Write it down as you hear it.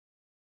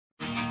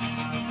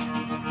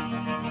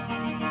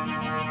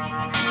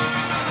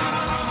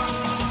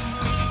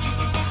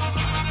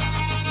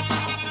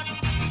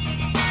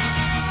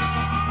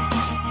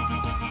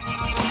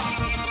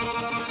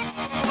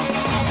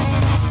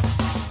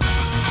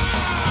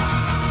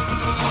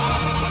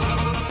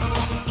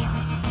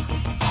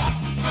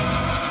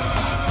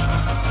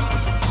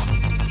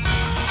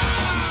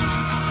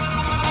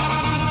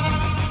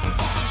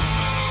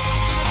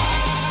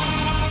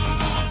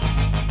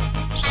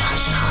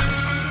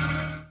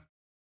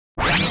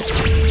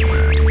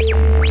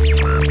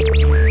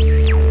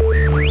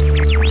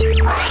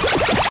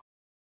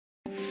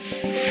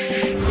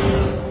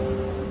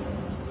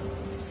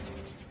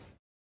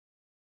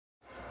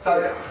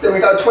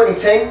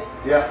2010.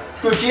 Yeah.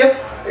 Good year.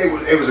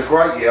 It was a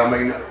great year. I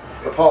mean,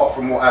 apart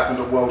from what happened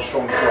at World's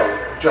Strongest,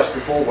 well, just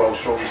before World's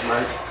Strongest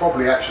Man, it's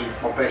probably actually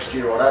my best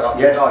year I'd had up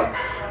to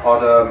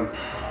date.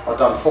 I'd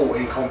done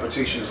 14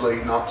 competitions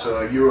leading up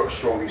to Europe's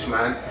Strongest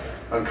Man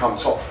and come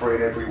top 3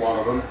 in every one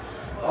of them.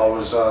 I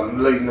was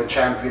leading the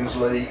Champions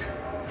League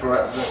for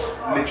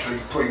literally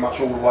pretty much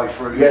all the way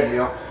through the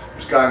year. It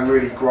was going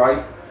really great,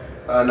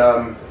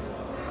 and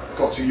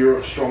got to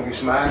Europe's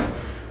Strongest Man.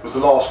 It was the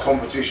last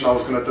competition I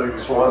was going to do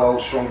before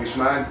World's Strongest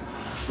Man.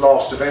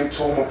 Last event,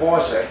 tore my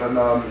bicep, and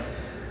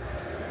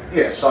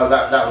yeah, so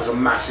that was a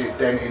massive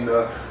dent in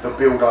the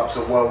build up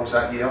to Worlds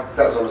that year.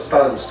 That was on the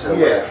stones too.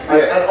 Yeah,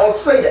 and I'd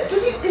say that.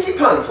 Is it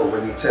painful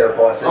when you tear a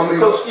bicep? I mean,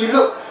 because you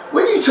look,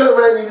 when you turn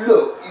around,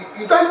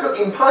 you don't look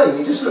in pain.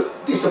 You just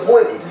look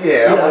disappointed.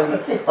 Yeah, you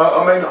know?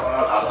 I don't know.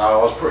 I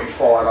was pretty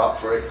fired up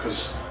for it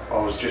because I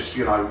was just,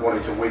 you know,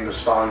 wanting to win the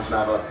stones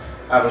and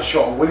have a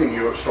shot at winning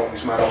Europe's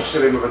Strongest Man. I was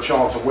still in with a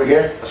chance of winning,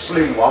 a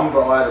slim one,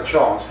 but I had a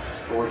chance.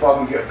 But if I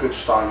can get a good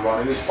stone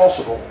running, it's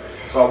possible.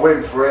 So I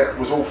went for it.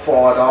 Was all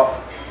fired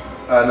up.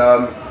 And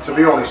to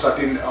be honest,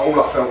 all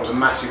I felt was a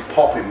massive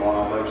pop in my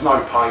arm. There was no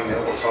pain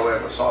there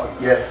whatsoever. So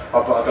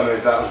but I don't know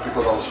if that was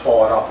because I was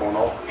fired up or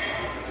not.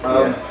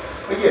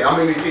 But yeah, I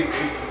mean,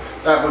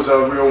 that was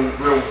a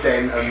real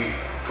dent and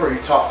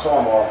pretty tough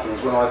time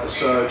afterwards when I had the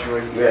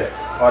surgery. I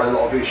had a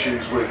lot of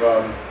issues with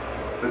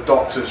the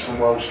doctors from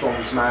World's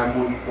Strongest Man.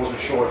 Wasn't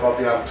sure if I'd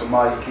be able to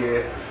make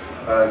it,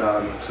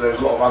 and so there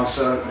was a lot of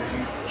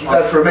uncertainty. You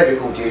go for a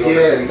medical, do you?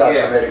 Obviously, you go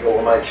for a medical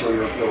to make sure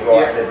you're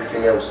right and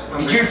everything else.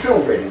 Did you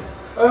feel ready?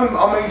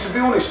 I mean, to be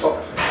honest,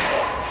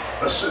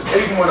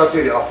 even when I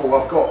did it, I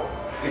thought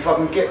if I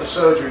can get the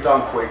surgery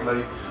done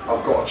quickly,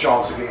 I've got a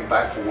chance of getting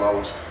back for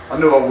Worlds. I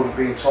knew I wouldn't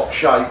be in top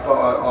shape, but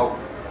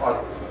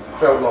I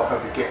felt like I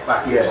could get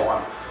back in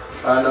time.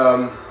 And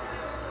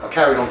I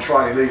carried on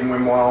training even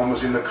when my arm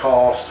was in the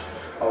cast.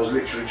 I was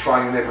literally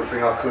training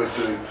everything I could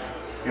do.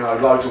 You know,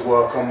 loads of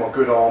work on my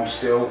good arm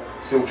still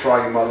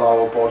training my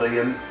lower body,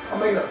 and I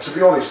mean, to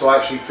be honest, I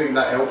actually think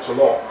that helped a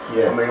lot.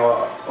 I mean,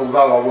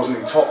 although I wasn't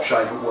in top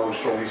shape at World's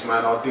Strongest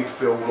Man, I did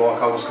feel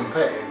like I was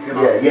competitive. You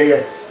know?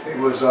 It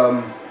was,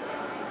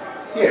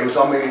 it was.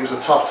 I mean, it was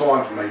a tough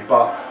time for me,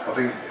 but I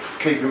think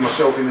keeping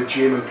myself in the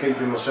gym and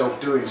keeping myself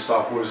doing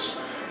stuff was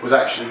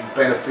actually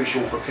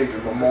beneficial for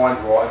keeping my mind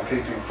right and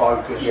keeping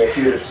focused. If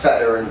you'd have sat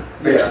there and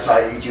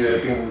vegetated, you'd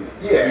have been,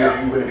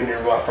 you would have been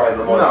in the right frame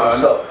of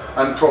mind.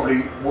 And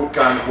probably going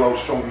to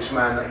World's Strongest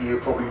Man that year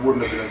probably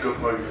wouldn't have been a good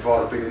move if I'd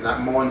have been in that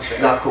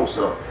mindset. No, of course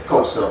not. Of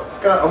course not.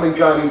 I mean,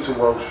 going into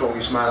World's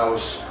Strongest Man, I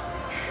was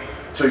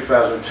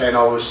 2010.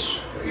 I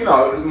was, you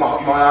know,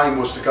 my aim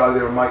was to go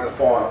there and make the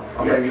final.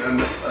 I mean,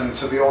 and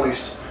to be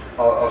honest,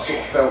 I sort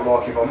of felt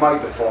like if I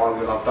made the final,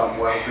 then I've done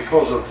well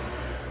because of,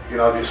 you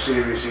know, the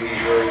serious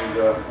injury.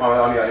 I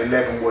only had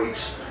 11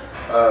 weeks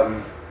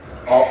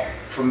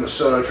from the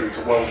surgery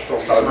to World's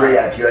Strongest Man. So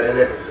rehab, you had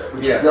 11,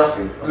 which is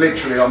nothing.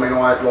 Literally, I mean,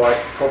 I had like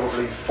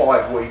probably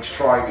 5 weeks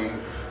training,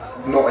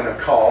 not in a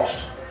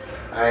cast,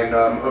 and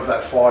of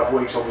that 5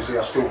 weeks, obviously,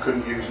 I still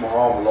couldn't use my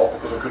arm a lot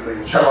because I couldn't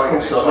even train. No, of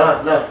course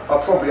not. No.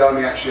 I probably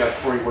only actually had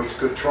 3 weeks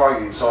good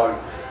training. So.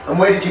 And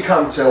where did you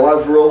come to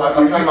overall?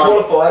 You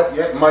qualified.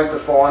 Made the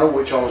final,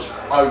 which I was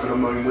over the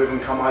moon with,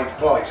 and come 8th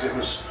place. It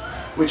was,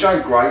 which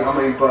ain't great.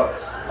 I mean, but.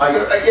 But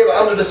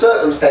under the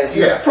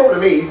circumstances, the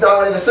problem is no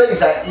one ever sees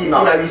that. You know,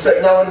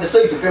 no one ever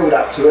sees the build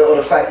up to it, or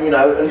the fact, you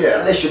know,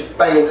 unless you're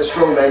banging the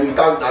strongman, you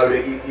don't know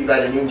that you've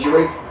had an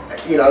injury.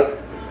 You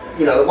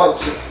know,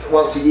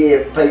 once a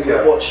year, people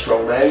that watch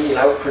strongman, you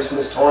know, at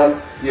Christmas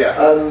time,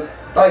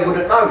 they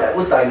wouldn't know that,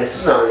 would they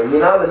necessarily? No. You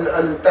know,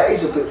 and that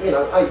is a good, you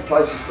know, 8th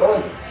place is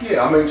blinding.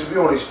 Yeah, I mean, to be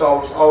honest, I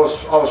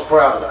was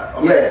proud of that. I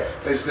mean,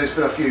 there's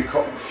been a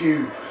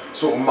few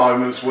sort of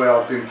moments where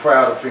I've been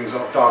proud of things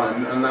I've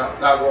done, and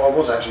that I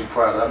was actually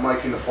proud of that,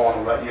 making the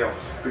final that year,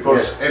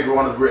 because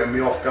everyone had written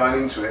me off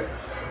going into it.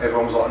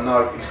 Everyone was like,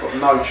 no, he's got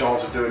no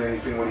chance of doing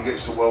anything when he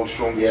gets to World's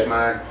Strongest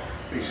Man.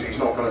 He's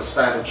not going to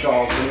stand a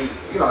chance, and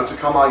you know, to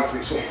come 8th,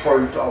 it sort of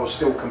proved that I was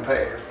still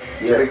competitive.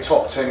 To be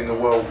top 10 in the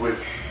world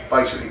with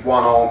basically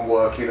one arm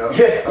working at about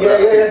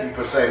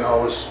 50%, I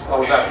was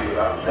happy with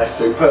that. That's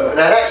superb.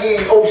 Now that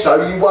year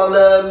also you won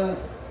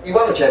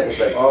the Champions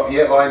League.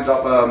 I ended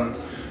up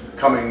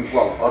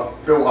I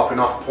built up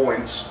enough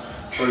points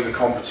through the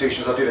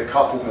competitions. I did a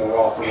couple more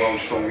after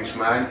World's Strongest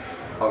Man.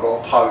 I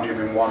got a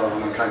podium in one of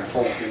them and came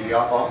 4th in the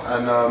other,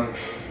 and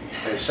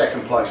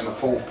 2nd place and a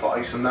 4th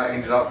place, and that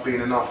ended up being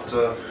enough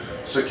to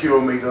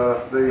secure me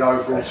the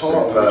overall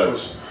title, which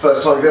was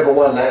first time you've ever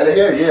won that,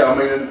 isn't it? I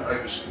mean, and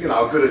it was, you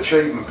know, a good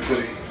achievement because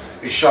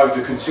it showed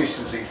the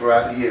consistency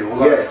throughout the year.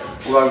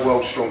 Although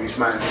World's Strongest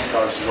Man didn't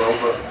go so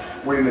well,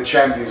 but winning the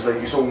Champions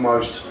League,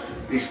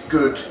 it's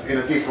good in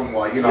a different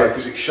way, you know,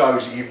 because it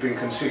shows that you've been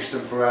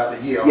consistent throughout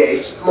the year.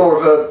 It's more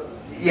of a,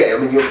 I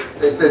mean,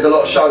 there's a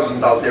lot of shows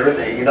involved there,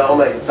 isn't there? You know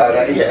what I mean? So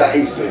that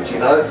is good, you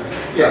know?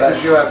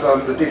 Because you have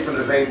the different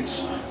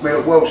events. I mean,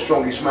 at World's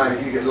Strongest Man,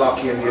 if you get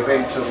lucky and the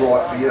events are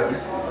right for you,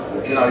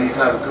 you know, you can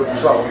have a good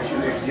result. If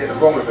you get the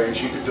wrong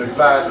events, you could do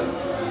badly.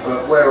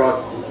 But where I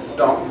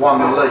won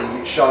the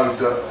league, it showed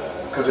that,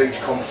 because each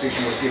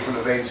competition was different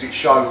events, it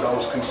showed that I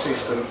was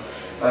consistent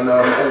and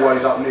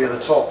always up near the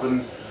top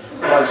and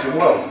placing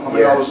well. I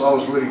mean, I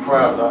was really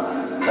proud of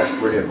that. That's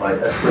brilliant, mate.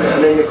 That's brilliant.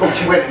 And then, of course,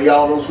 you went to the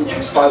Arnolds, which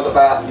we spoke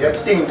about.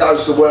 Yep. Didn't go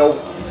so well.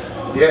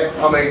 Yeah,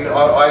 I mean,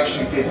 I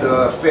actually did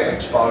the Fit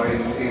Expo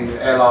in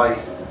LA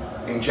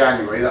in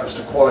January. That was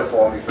to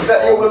qualify me for. Was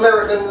that the All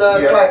American?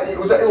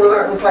 Was that the All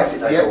American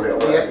Classic? They called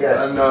it.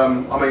 Yeah. And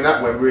I mean,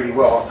 that went really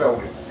well. I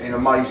felt in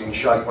amazing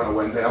shape when I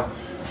went there.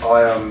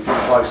 I didn't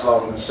place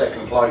lower than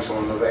second place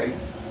on an event,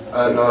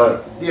 and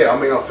yeah, I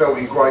mean, I felt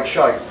in great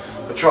shape.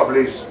 The trouble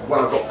is, when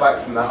I got back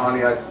from that, I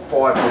only had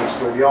 5 weeks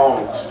till the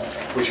Arnolds,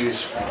 which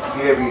is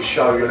the heaviest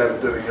show you'll ever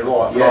do in your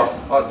life.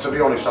 Yeah. To be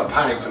honest, I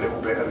panicked a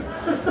little bit and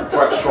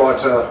perhaps tried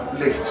to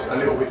lift a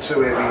little bit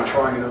too heavy in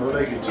training than I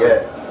needed to.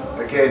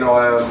 Yeah. Again,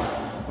 I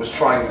was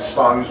training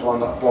stones, one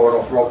that I borrowed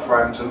off Rob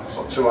Frampton, it's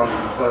like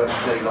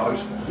 230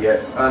 kilos. Yeah.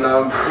 And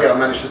yeah, I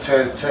managed to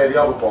tear the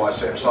other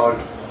bicep. So,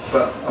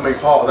 but I mean,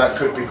 part of that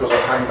could be because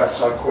I came back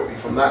so quickly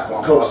from that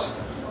one. Of course.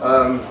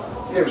 But,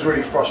 yeah, it was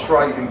really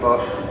frustrating,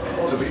 but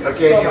to be,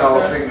 again, you know,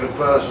 I think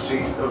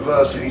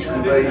adversities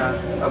can be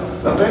a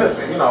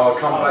benefit. You know, I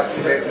come back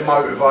from it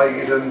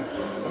motivated and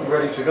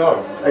ready to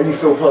go. And you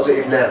feel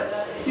positive now?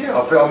 Yeah,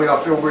 I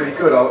feel really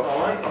good.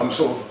 I'm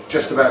sort of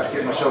just about to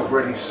get myself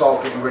ready,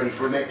 start getting ready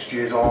for next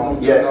year's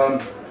Arnold. Yeah.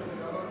 And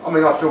I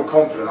mean, I feel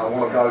confident. I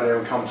want to go there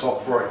and come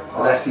top 3.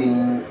 And that's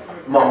in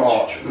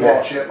March.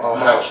 March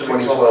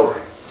 2012.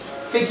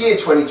 Big year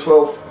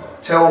 2012.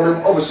 Tell me,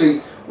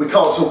 obviously, we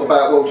can't talk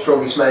about World's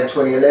Strongest Man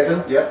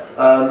 2011. Yeah.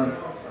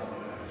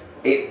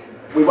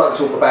 We won't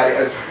talk about it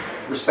as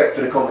respect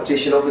for the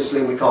competition, obviously,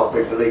 and we can't do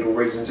it for legal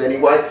reasons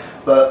anyway,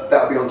 but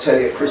that'll be on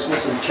telly at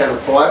Christmas on Channel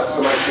 5,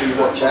 so make sure you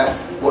watch that,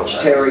 watch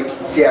Terry,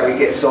 see how he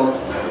gets on.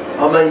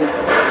 I mean,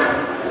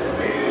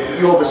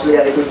 you obviously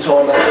had a good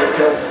time out there,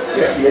 Tel.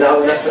 Yeah. You know,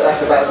 and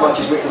that's about as much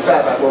as we can say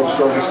about World's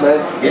Strongest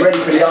Man. You're ready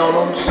for the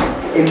Arnolds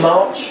in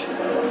March,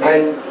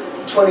 and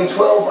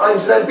 2012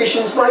 aims and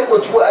ambitions, mate. How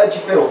do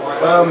you feel?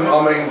 I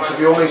mean, to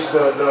be honest,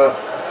 the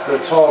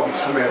targets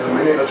for me at the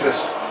minute are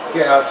just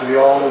get out to the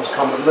Arnolds,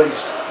 come at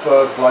least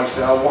 3rd place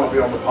there. I want to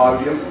be on the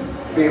podium,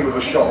 being with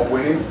a shot of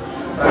winning,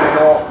 and then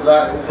after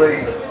that it'll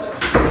be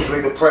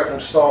literally the prep will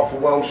start for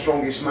World's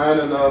Strongest Man,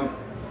 and I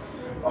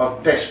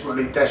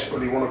desperately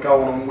want to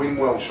go on and win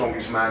World's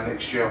Strongest Man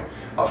next year.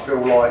 I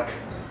feel like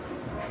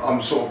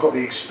I'm sort of got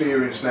the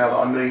experience now that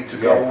I need to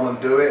go on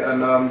and do it,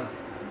 and I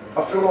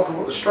feel like I've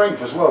got the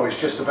strength as well. It's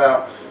just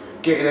about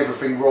getting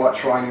everything right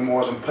training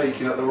wise and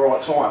peaking at the right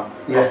time.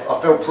 Yeah. I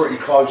felt pretty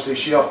close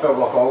this year. I felt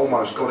like I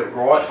almost got it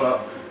right,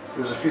 but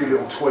there was a few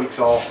little tweaks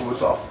afterwards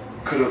that I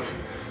could have,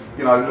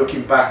 you know,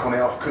 looking back on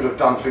it, I could have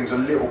done things a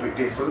little bit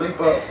differently.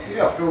 But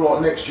yeah, I feel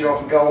like next year I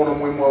can go on and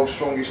win World's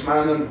Strongest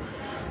Man, and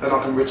then I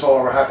can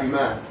retire a happy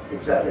man.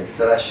 Exactly.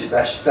 So that's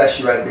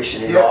your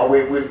ambition. Yeah. I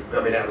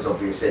mean, that was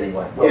obvious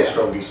anyway. World's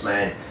Strongest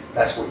Man.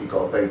 That's what you've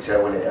got to be,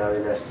 Tel, isn't it? I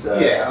mean, that's...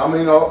 Yeah, I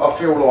mean, I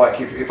feel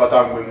like if I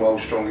don't win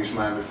World's Strongest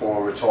Man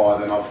before I retire,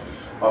 then I've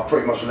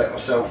pretty much let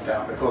myself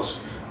down, because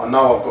I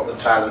know I've got the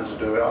talent to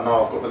do it. I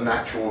know I've got the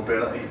natural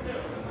ability.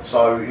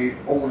 So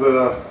all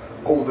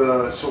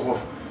the sort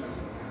of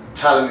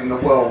talent in the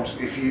world,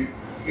 if you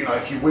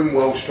win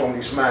World's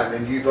Strongest Man,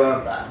 then you've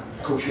earned that.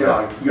 Of course, you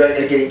know. You ain't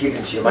going to get it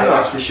given to you, mate,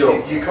 that's for sure.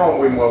 You can't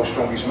win World's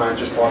Strongest Man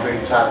just by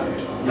being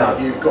talented. No.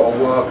 You've got to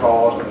work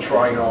hard and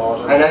train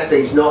hard. And have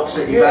these knocks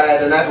that you've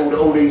had, and have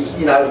all these,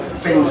 you know,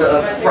 things that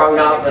are thrown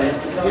up and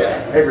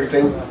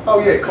everything.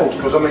 Oh yeah, of course,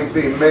 because I mean,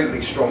 being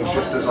mentally strong is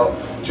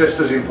just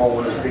as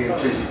important as being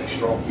physically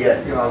strong. Yeah.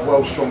 You know,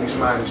 World's Strongest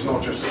Man is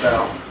not just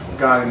about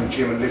going in the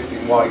gym and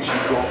lifting weights.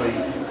 You've got to be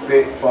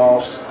fit,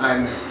 fast,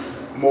 and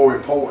more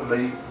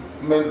importantly,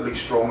 mentally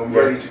strong and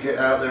ready to get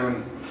out there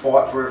and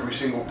fight for every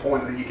single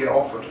point that you get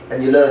offered.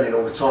 And you're learning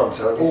all the time,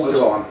 so all the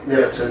time.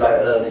 Never too late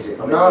to learn, is it?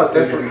 I mean, no,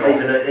 definitely not.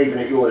 Even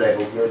at your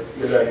level, you're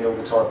learning all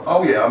the time.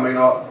 Oh yeah, I mean,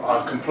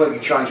 I've completely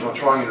changed my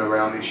training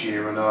around this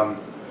year, and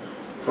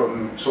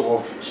from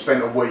sort of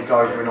spent a week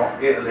over in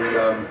Italy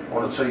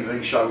on a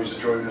TV show with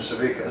Zadruna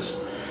Savickas,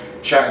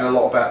 chatting a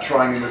lot about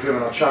training with him,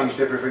 and I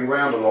changed everything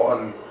around a lot,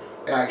 and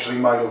it actually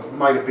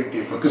made a big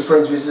difference. Good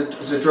friends with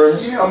Zadruna?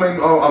 Yeah, I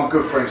mean, I'm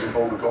good friends with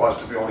all the guys,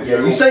 to be honest.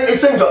 Yeah, it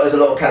seems like there's a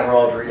lot of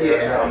camaraderie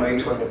there. Yeah, I mean,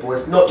 between the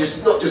boys, not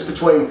just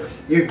between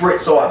you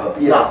Brits either,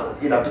 but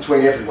you know,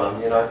 between everyone,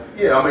 you know.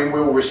 Yeah, I mean,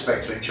 we all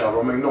respect each other.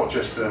 I mean, not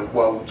just the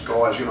world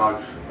guys, you know,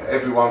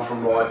 everyone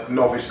from like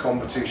novice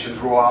competitions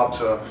right up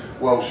to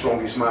World's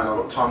Strongest Man. I've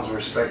got tons of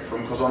respect for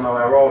them because I know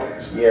how hard it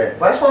is. Yeah,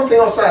 well, that's one thing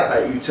I'll say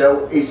about you,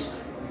 Tel, is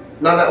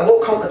no matter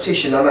what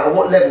competition, no matter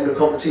what level the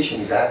competition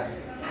is at,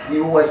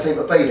 you always seem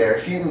to be there.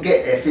 If you can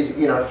get there,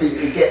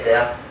 physically get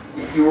there,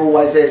 you're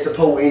always there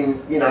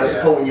supporting,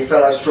 supporting your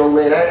fellow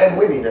strongmen and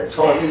women at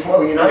times as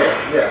well, you know.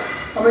 Yeah.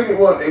 I mean, it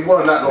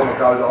weren't that long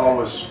ago that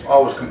I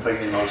was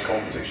competing in those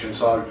competitions,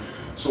 so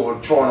sort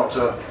of try not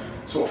to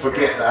sort of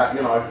forget that,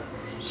 you know.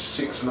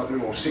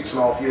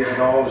 6.5 years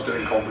ago, I was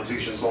doing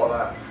competitions like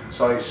that.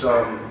 So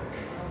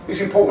it's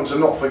important to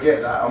not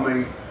forget that. I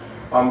mean,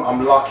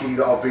 I'm lucky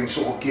that I've been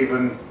sort of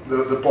given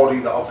the body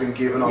that I've been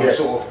given. I'm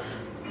sort of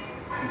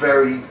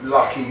very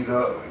lucky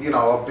that, you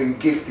know, I've been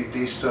gifted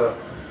this to,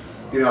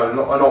 you know,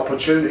 an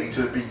opportunity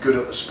to be good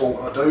at the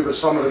sport I do. But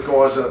some of the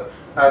guys that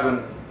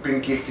haven't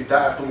been gifted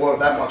that have to work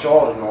that much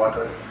harder than I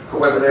do.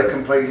 Whether they're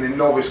competing in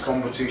novice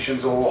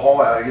competitions or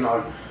higher, you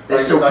know. They're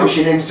still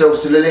pushing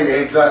themselves to the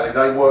limit. Exactly,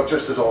 they work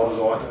just as hard as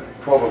I do.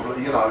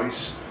 Probably, you know,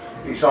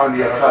 it's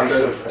only a case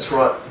of, that's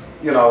right.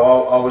 You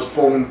know, I was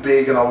born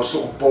big and I was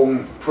sort of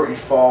born pretty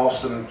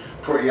fast and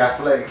pretty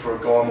athletic for a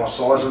guy my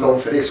size. And born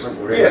for this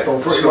one, really. Yeah,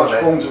 pretty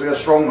much born to be a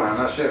strong man,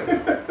 that's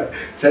it.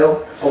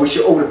 Tell, I wish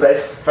you all the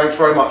best. Thanks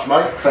very much,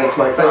 mate. Thanks,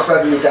 mate. Thanks for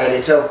having me down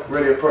here, Tell.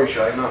 Really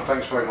appreciate it. No,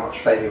 thanks very much.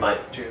 Thank you, mate.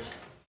 Cheers.